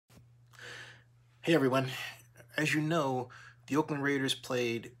Hey everyone, as you know, the Oakland Raiders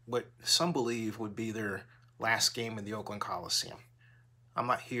played what some believe would be their last game in the Oakland Coliseum. I'm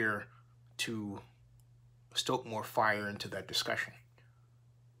not here to stoke more fire into that discussion.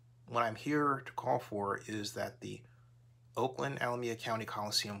 What I'm here to call for is that the Oakland Alameda County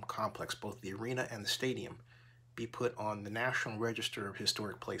Coliseum complex, both the arena and the stadium, be put on the National Register of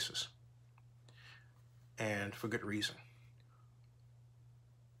Historic Places. And for good reason.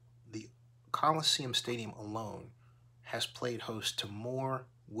 The Coliseum Stadium alone has played host to more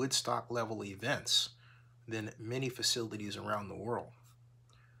Woodstock-level events than many facilities around the world.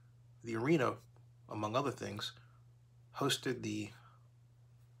 The arena, among other things, hosted the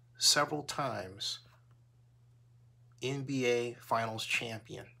several times NBA Finals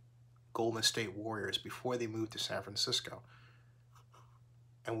champion Golden State Warriors before they moved to San Francisco.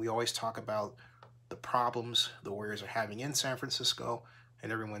 And we always talk about the problems the Warriors are having in San Francisco,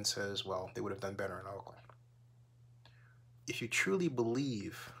 and everyone says, well, they would have done better in Oakland. If you truly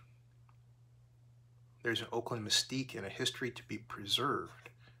believe there's an Oakland mystique and a history to be preserved,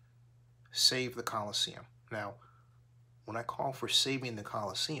 save the Coliseum. Now, when I call for saving the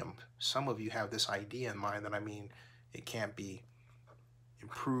Coliseum, some of you have this idea in mind that it can't be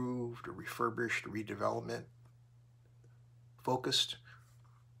improved or refurbished or redevelopment focused,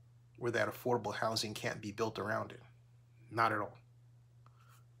 where that affordable housing can't be built around it. Not at all.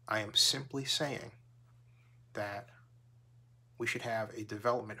 I am simply saying that we should have a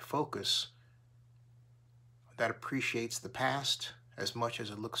development focus that appreciates the past as much as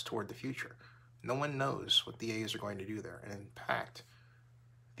it looks toward the future. No one knows what the A's are going to do there. And in fact,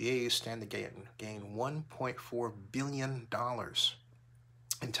 the A's stand to gain $1.4 billion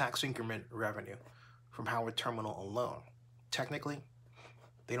in tax increment revenue from Howard Terminal alone. Technically,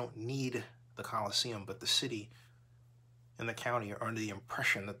 they don't need the Coliseum, but the city and the county are under the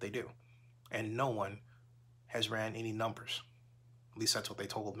impression that they do. And no one has ran any numbers. At least that's what they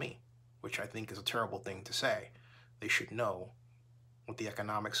told me, which I think is a terrible thing to say. They should know what the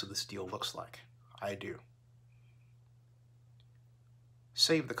economics of this deal looks like. I do.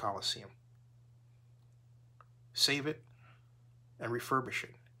 Save the Coliseum. Save it and refurbish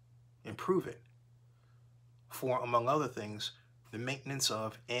it. Improve it for, among other things, the maintenance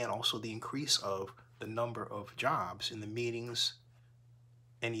of and also the increase of the number of jobs in the meetings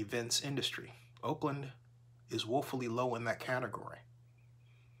and events industry. Oakland is woefully low in that category.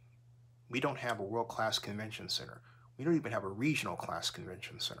 We don't have a world-class convention center. We don't even have a regional class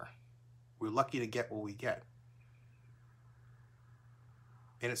convention center. We're lucky to get what we get.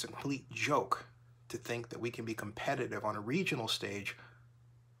 And it's a complete joke to think that we can be competitive on a regional stage,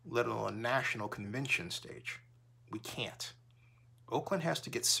 let alone a national convention stage. We can't. Oakland has to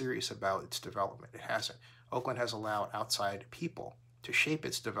get serious about its development. It hasn't. Oakland has allowed outside people to shape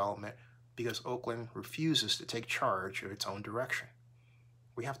its development because Oakland refuses to take charge of its own direction.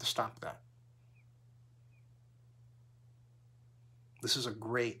 We have to stop that. This is a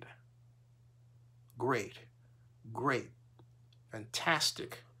great,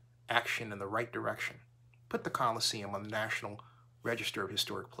 fantastic action in the right direction. Put the Coliseum on the National Register of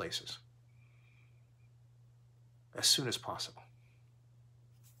Historic Places as soon as possible.